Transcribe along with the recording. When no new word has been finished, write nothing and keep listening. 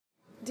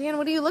Dan,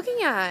 what are you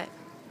looking at?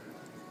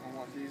 I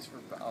want these for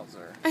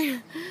Bowser.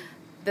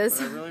 This.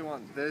 But I really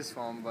want this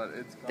one, but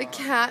it's gone. The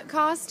cat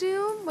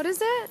costume? What is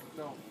it?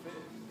 No,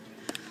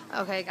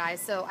 Okay, guys,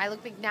 so I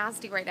look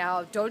nasty right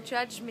now. Don't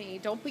judge me.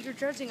 Don't put your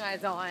judging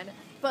eyes on.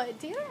 But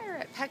Dan and I are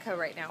at PetCo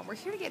right now. We're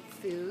here to get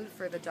food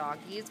for the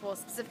doggies, well,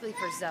 specifically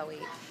for Zoe,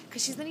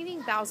 because she's been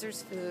eating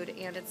Bowser's food,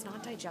 and it's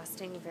not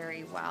digesting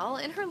very well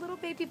in her little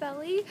baby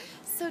belly.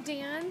 So,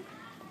 Dan,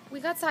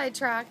 we got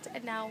sidetracked,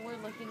 and now we're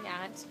looking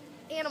at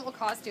animal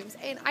costumes.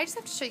 And I just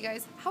have to show you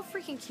guys how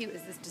freaking cute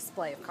is this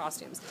display of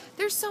costumes.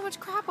 There's so much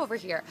crap over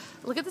here.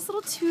 Look at this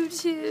little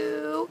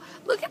tutu.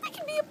 Look at, that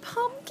can be a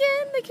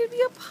pumpkin. That could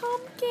be a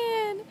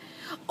pumpkin.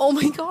 Oh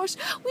my gosh,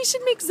 we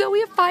should make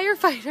Zoe a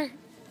firefighter.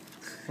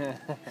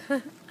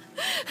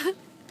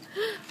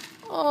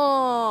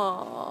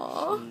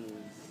 Aww.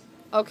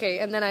 Okay,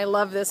 and then I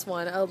love this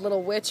one. A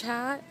little witch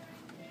hat.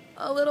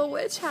 A little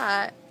witch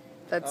hat.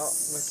 That's...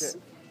 Oh, look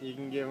at... You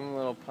can give him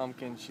little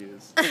pumpkin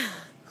shoes.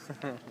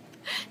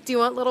 Do you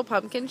want little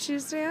pumpkin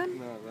shoes, Dan?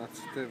 No, that's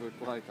what they look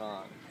like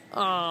on.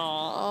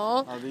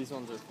 Aww. Oh, these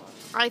ones are fun.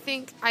 I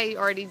think I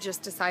already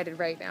just decided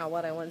right now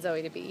what I want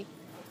Zoe to be.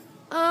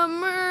 A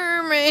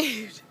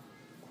mermaid.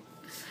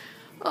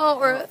 Oh,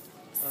 or a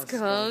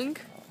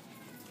skunk.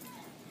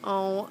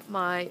 Oh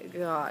my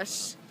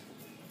gosh.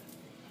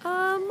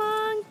 A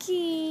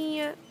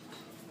monkey.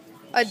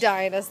 A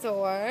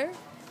dinosaur.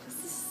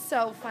 This is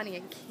so funny.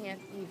 I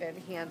can't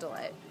even handle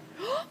it.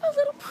 A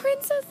little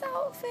princess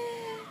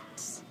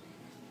outfit.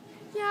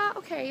 Yeah,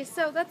 okay,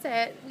 so that's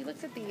it. We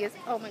looked at these.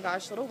 Oh my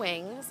gosh, little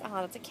wings.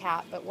 That's a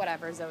cat, but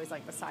whatever. Zoe's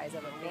like the size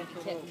of a baby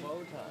kitten.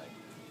 Bow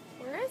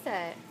tie. Where is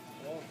it?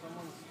 Well,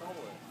 someone stole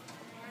it.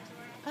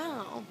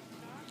 Oh.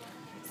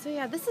 So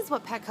yeah, this is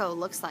what PetCo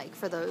looks like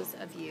for those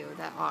of you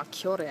that are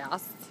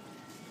curious.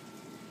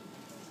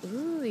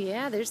 Ooh,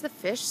 yeah, there's the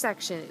fish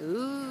section.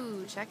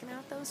 Ooh, checking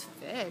out those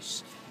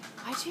fish.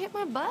 Why'd you hit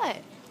my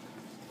butt?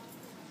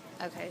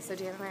 Okay, so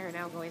Dan and I are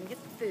now going to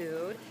get the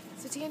food.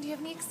 So Dan, do you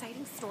have any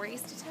exciting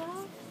stories to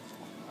tell?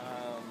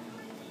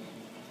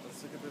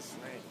 Let's look at the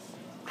snakes.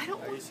 I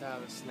used to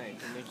have a snake,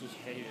 and Nikki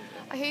hated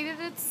it. I hated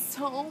it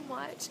so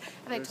much.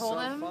 And I told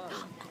him, fun.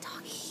 a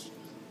doggy.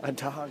 A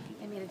doggy.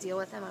 I made a deal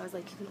with him. I was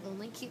like, you can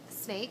only keep the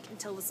snake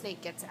until the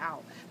snake gets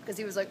out. Because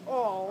he was like, there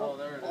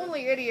it is.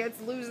 only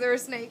idiots lose their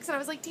snakes. And I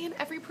was like, Dan,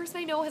 every person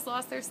I know has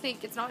lost their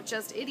snake. It's not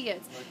just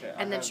idiots. Okay,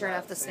 and then sure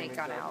enough, the snake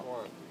got out.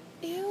 One.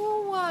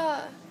 Ew.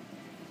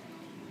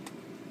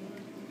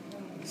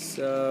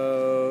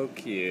 So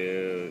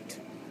cute.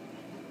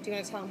 Do you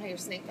want to tell him how your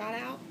snake got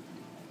out?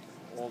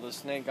 Well, the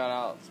snake got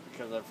out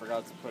because I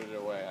forgot to put it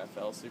away. I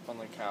fell asleep on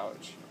the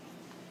couch.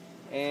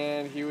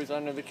 And he was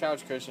under the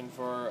couch cushion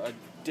for a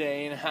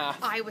day and a half.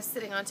 I was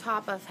sitting on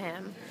top of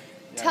him.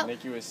 Yeah,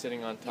 Nikki was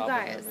sitting on top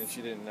of him, and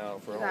she didn't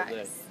know for a whole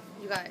day.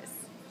 You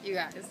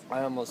guys.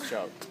 I almost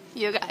choked.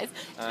 You guys.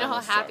 Do you know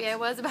how happy I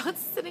was about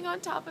sitting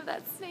on top of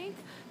that snake?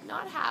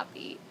 Not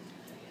happy.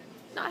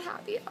 Not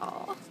happy at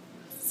all.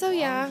 So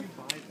yeah. Why did you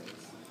buy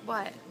this?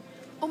 What?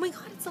 Oh my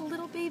god, it's a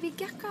little baby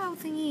gecko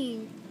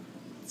thingy.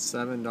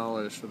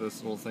 $7 for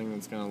this little thing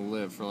that's gonna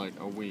live for like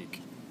a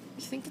week.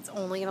 You think it's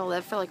only gonna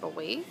live for like a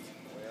week?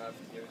 We have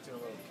to give it to a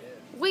little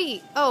kid.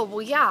 Wait, oh,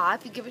 well yeah,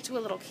 if you give it to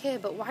a little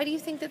kid, but why do you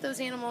think that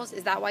those animals,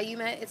 is that why you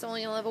meant it's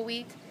only gonna live a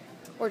week?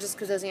 Or just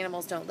because those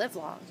animals don't live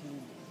long?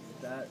 Dude,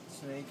 that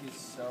snake is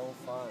so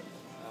fun.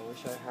 I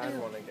wish I had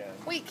one again.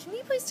 Wait, can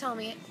you please tell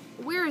me,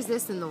 where is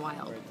this in the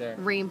wild? Right there.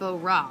 Rainbow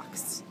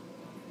Rocks.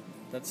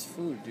 That's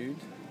food, dude.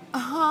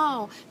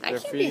 Oh,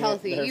 that can't be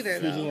healthy either, They're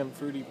feeding though. him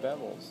Fruity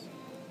Pebbles.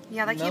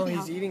 Yeah, that can't be healthy.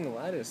 No, he's eating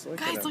lettuce. Look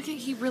at him. Guys, look at,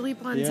 he really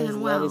blends in well. in He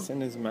has lettuce in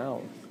his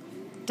mouth.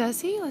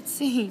 Does he? Let's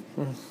see.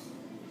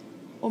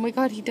 Oh my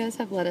god, he does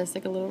have lettuce,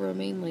 like a little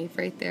romaine leaf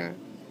right there.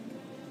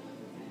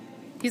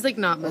 He's like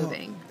not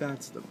moving. Oh,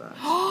 that's the best.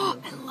 Oh,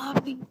 I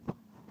love these. What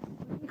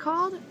are they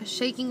called? A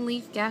shaking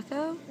leaf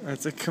gecko?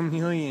 That's a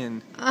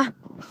chameleon. Oh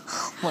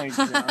my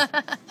god.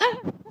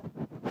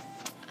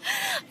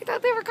 I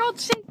thought they were called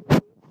shaking leaf geckos.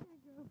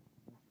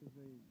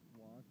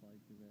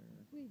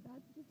 Wait,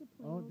 that's just a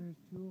plain old... there's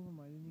two of them.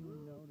 I didn't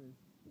even notice.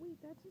 Wait,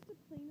 that's just a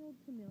plain old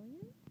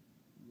chameleon?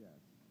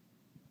 Yes.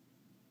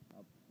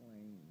 A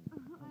plane.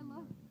 I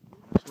love...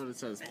 That's what it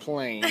says,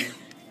 plane.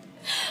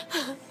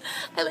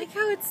 I like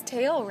how its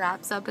tail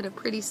wraps up in a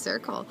pretty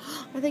circle.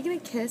 Are they gonna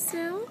kiss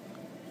now?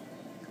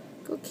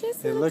 Go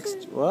kiss It looks...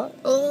 What?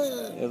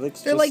 Ugh. It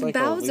looks They're just like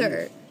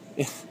Bowser.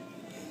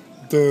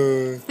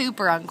 Duh.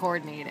 Super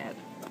uncoordinated.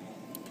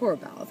 Poor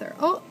Bowser.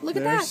 Oh, look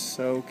at that. They're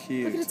so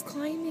cute. Look at it's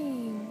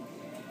climbing.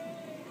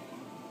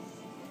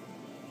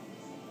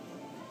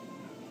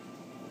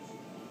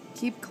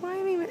 Keep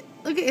climbing.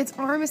 Look at its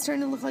arm is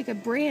starting to look like a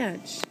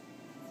branch.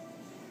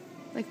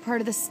 Like part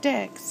of the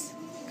sticks.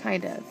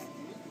 Kind of.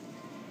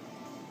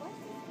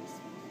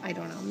 I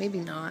don't know. Maybe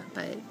not,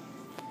 but...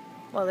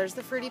 Well, there's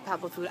the Fruity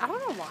Pebble food. I don't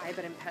know why,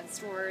 but in pet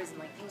stores and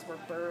like things where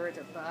birds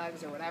or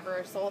bugs or whateber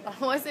are sold. I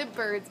don't want to say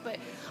birds, but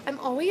I'm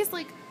always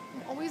like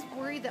I'm always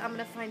worried that I'm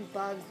going to find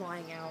bugs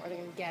lying out or they're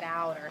going to get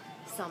out or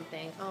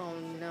something. Oh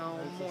no,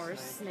 more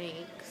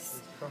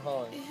snakes.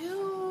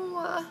 Ew.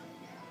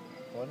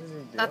 What is he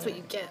doing? That's what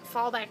you get.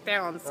 Fall back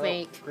down,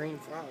 snake. Oh, green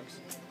frogs.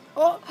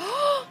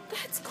 Oh,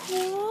 that's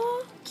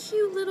cool.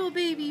 Cute little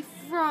baby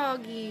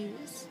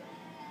froggies.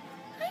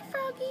 Hi,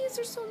 froggies.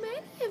 There's so many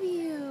of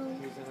you.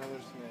 Here's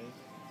another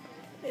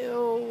snake.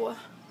 Ew.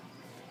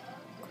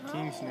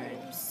 King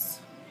snake. Gross.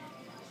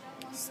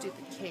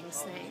 Stupid king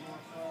snake.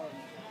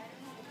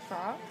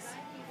 Frogs?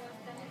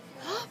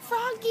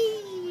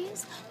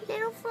 Froggies!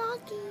 Little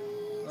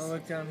froggies. Oh,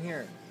 look down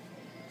here.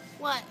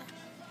 What?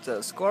 It's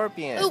a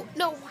scorpion. Oh,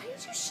 no. Why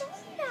did you show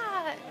me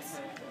that?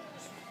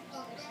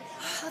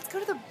 Let's go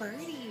to the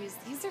birdies.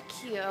 These are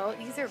cute.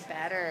 These are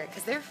better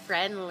because they're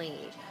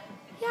friendly.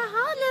 Yeah,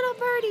 huh, little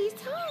birdies,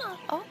 huh?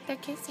 Oh, they're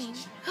kissing.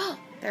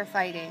 They're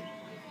fighting.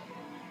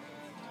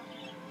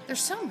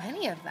 There's so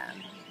many of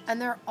them. And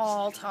they're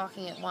all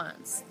talking at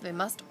once. They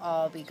must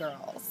all be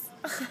girls.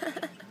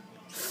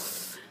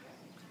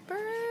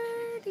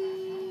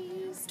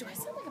 Birdies. Do I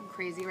sound like I'm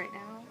crazy right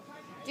now?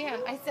 Dan,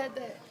 I said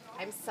that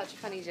I'm such a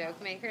funny joke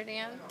maker,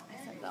 Dan. I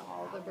said that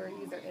all the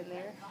birdies are in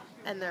there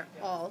and they're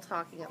all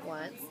talking at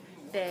once.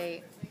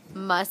 They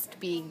must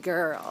be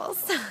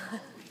girls.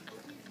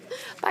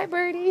 Bye,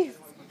 birdies.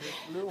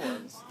 Blue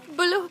ones.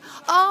 Blue.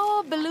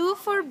 Oh, blue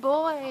for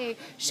boy.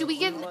 Should we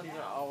get... Blue ones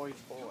are always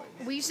boys.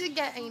 We should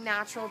get a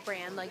natural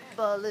brand like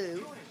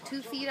Baloo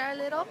to feed our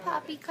little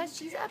puppy because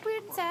she's a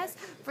princess.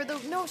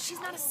 No, she's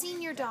not a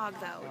senior dog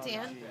though,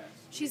 Dan.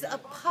 She's a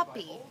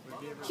puppy.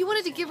 He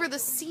wanted to give her the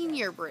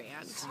senior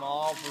brand.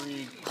 Small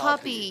breed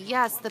Puppy,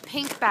 yes, the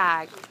pink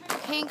bag.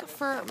 Pink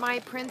for my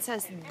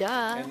princess,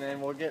 duh. And then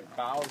we'll get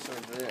Bowser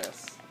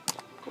this.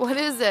 What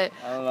is it?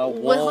 I don't know.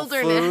 Wolf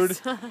Wilderness.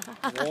 food.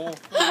 Wolf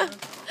food.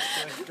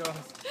 It goes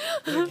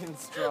big and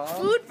strong.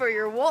 Food for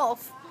your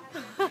wolf.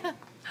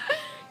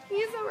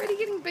 He's already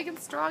getting big and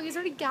strong. He's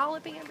already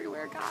galloping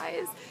everywhere,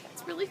 guys.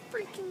 It's really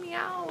freaking me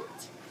out.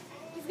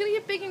 He's gonna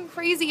get big and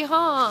crazy,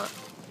 huh?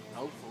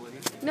 Hopefully.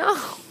 No.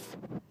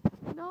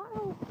 Not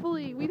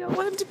hopefully. We don't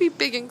want him to be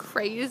big and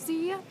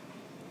crazy.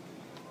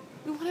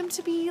 We want him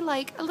to be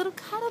like a little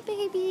cuddle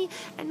baby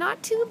and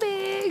not too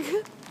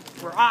big.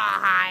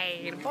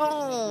 Right.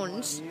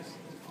 Bones.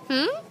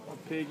 A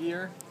pig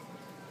ear.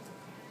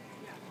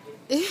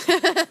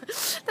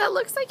 That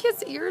looks like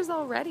his ears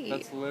already.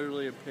 That's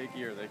literally a pig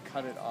ear. They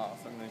cut it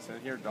off and they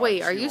said, "Here, dog."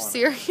 Wait, are you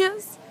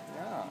serious?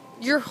 Yeah.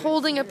 You're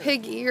holding a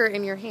pig ear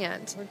in your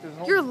hand. Look, there's a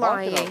whole You're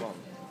bucket of lying. them.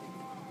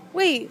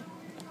 Wait.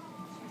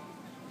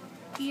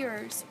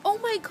 Ears. Oh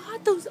my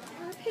god, those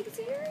are pig's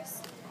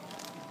ears?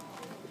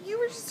 You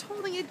were just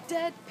holding a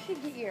dead pig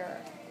ear.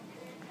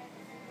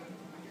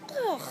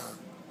 Ugh.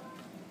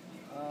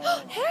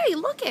 Hey,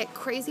 look it.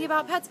 Crazy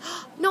about pets.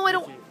 No, I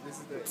don't. This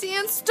is the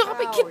Dan,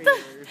 stop it. cow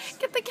ears.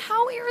 Get the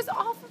cow ears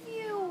off of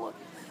you.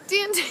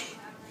 Dan,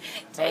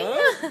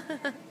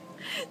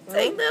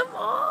 take them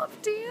off,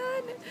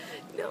 Dan.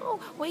 No.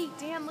 Wait,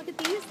 Dan, look at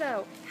these,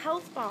 though.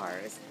 Health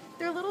bars.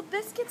 They're little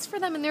biscuits for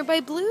them, and they're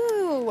by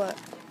Blue.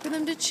 For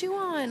them to chew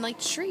on,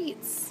 like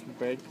treats.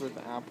 baked with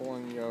apple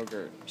and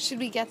yogurt. Should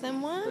we get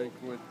them one?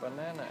 Baked with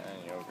banana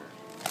and yogurt.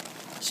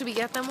 Should we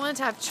get them one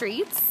to have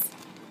treats?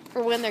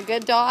 For when they're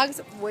good dogs,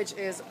 which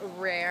is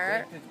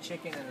rare. Baked with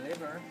chicken and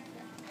liver.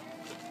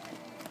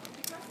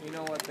 You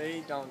know what?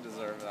 They don't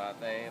deserve that.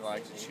 They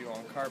like to chew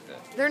on carpet.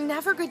 They're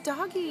never good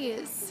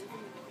doggies.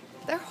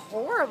 They're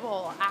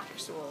horrible,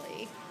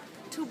 actually.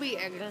 To be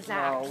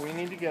exact. No, we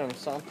need to get them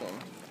something.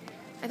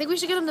 I think we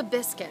should get them the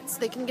biscuits.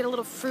 They can get a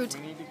little fruit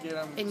We need to get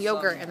them and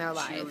yogurt something in their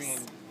chewy lives.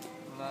 and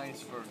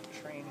nice for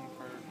training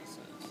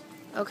purposes.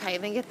 Okay,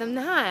 then get them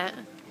that.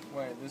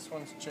 Wait, this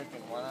one's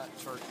chicken. Why not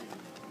turkey?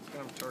 Let's get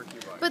them turkey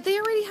bites. But they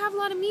already have a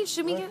lot of meat.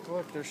 Should we get...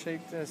 Look, they're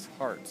shaped as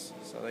hearts,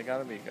 so they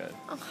gotta be good.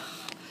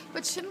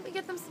 But shouldn't we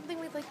get them something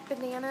with like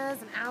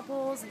bananas and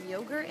apples and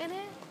yogurt in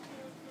it?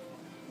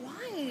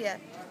 Why?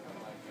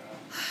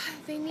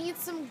 They need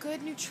some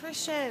good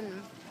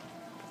nutrition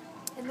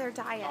in their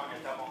diet.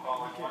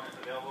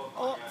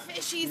 Oh,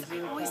 fishies.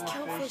 I always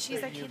kill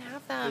fishies. I can't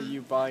have That them.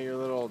 you buy your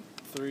little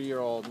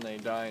 3-year-old and they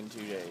die in 2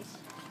 days.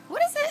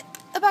 What is it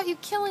about you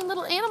killing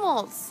little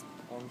animals?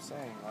 I'm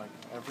saying, like,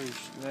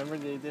 remember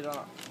they did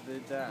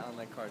that on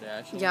the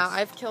Kardashians? Yeah,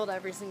 I've killed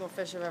every single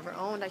fish I've ever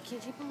owned. I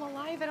can't keep them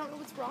alive. I don't know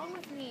what's wrong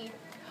with me.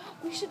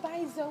 We should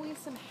buy Zoe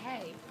some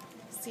hay.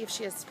 See if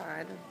she has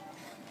fun.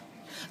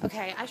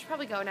 Okay, I should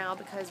probably go now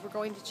because we're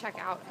going to check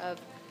out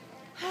of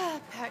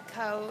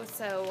PetCo.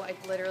 So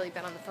I've literally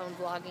been on the phone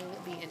vlogging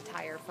the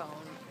entire phone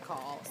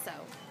call. So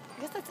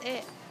I guess that's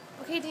it.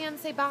 Okay, Dan,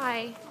 say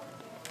bye.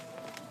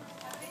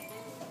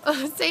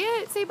 Say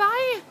it. Say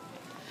bye.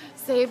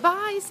 Say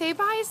bye. Say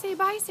bye. Say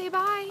bye. Say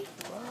bye.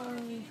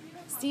 Bye.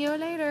 See you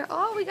later.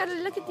 Oh, we gotta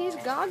look at these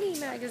Goggy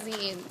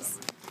magazines.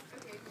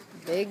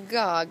 Big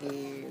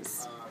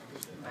Goggies.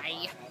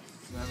 Bye.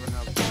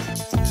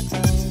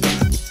 Never know.